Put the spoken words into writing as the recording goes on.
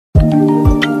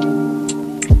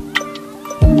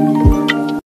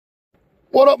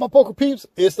What up, my poker peeps?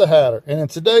 It's the Hatter, and in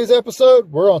today's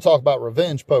episode, we're going to talk about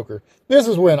revenge poker. This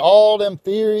is when all them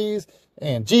theories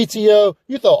and GTO,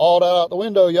 you throw all that out the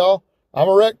window, y'all. I'm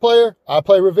a rec player. I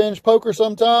play revenge poker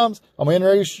sometimes. I'm going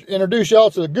to introduce y'all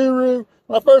to the Guru.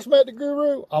 When I first met the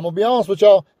Guru, I'm going to be honest with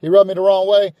y'all, he rubbed me the wrong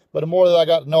way, but the more that I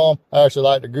got to know him, I actually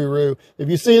like the Guru. If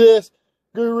you see this,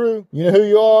 Guru, you know who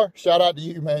you are. Shout out to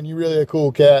you, man. You really a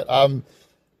cool cat.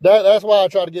 That's why I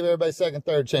try to give everybody second,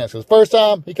 third chance. Because first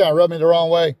time, he kind of rubbed me the wrong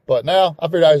way. But now, I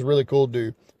figured out he's a really cool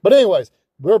dude. But anyways,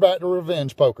 we're back to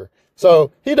revenge poker.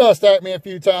 So, he done stacked me a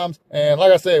few times. And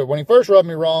like I said, when he first rubbed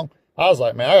me wrong, I was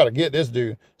like, man, I got to get this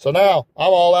dude. So now,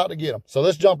 I'm all out to get him. So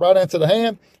let's jump right into the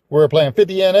hand. We're playing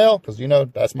 50 NL. Because, you know,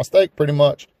 that's my stake pretty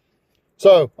much.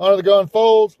 So, under the gun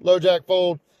folds, low jack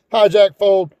fold, high jack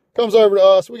fold. Comes over to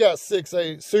us. We got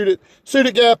 6-8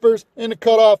 suited gappers in the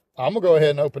cutoff. I'm going to go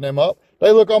ahead and open them up.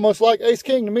 They look almost like ace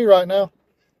king to me right now.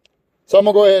 So I'm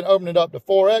going to go ahead and open it up to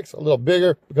 4X, a little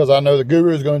bigger, because I know the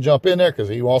Guru is going to jump in there because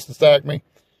he wants to stack me.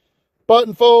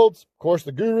 Button folds. Of course,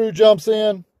 the Guru jumps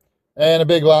in, and a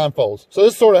big line folds. So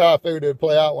this is sort of how I figured it would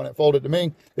play out when it folded to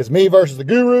me. It's me versus the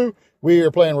Guru. We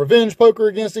are playing revenge poker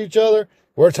against each other.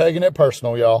 We're taking it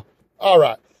personal, y'all. All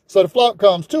right. So the flop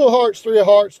comes 2 of hearts, 3 of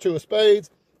hearts, 2 of spades.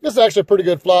 This is actually a pretty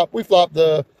good flop. We flopped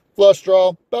the flush draw,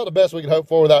 about the best we could hope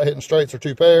for without hitting straights or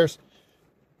 2 pairs.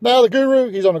 Now the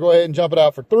Guru, he's going to go ahead and jump it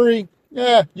out for 3.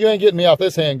 Yeah, you ain't getting me off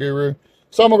this hand, Guru.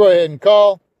 So I'm going to go ahead and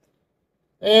call.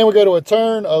 And we go to a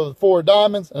turn of 4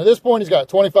 diamonds. And at this point, he's got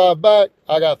 25 back.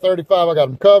 I got 35. I got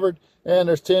him covered. And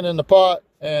there's 10 in the pot.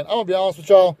 And I'm going to be honest with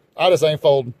y'all, I just ain't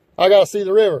folding. I got to see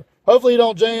the river. Hopefully he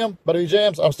don't jam. But if he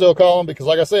jams, I'm still calling because,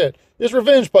 like I said, it's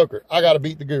revenge poker. I got to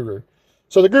beat the Guru.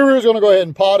 So the Guru is going to go ahead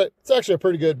and pot it. It's actually a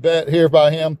pretty good bet here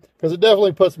by him because it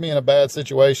definitely puts me in a bad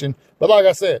situation. But like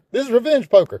I said, this is revenge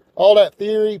poker. All that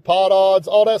theory, pot odds,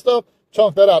 all that stuff,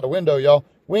 chunk that out the window, y'all.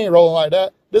 We ain't rolling like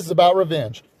that. This is about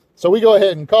revenge. So we go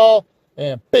ahead and call,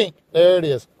 and bink, there it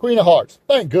is. Queen of hearts.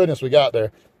 Thank goodness we got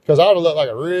there because I would have looked like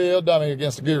a real dummy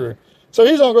against the Guru. So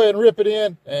he's going to go ahead and rip it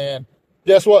in. And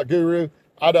guess what, Guru?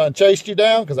 I done chased you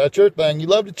down because that's your thing. You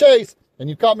love to chase. And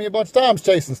you caught me a bunch of times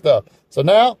chasing stuff. So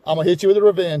now, I'm going to hit you with a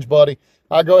revenge, buddy.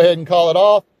 I go ahead and call it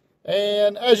off.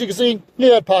 And as you can see,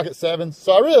 he had pocket 7s.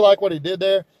 So I really like what he did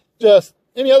there. Just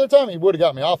any other time, he would have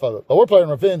got me off of it. But we're playing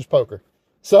revenge poker.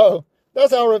 So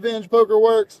that's how revenge poker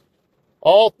works.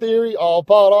 All theory, all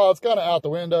pot odds, kind of out the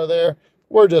window there.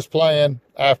 We're just playing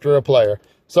after a player.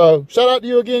 So shout out to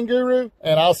you again, Guru.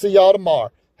 And I'll see y'all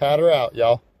tomorrow. Hatter out,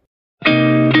 y'all.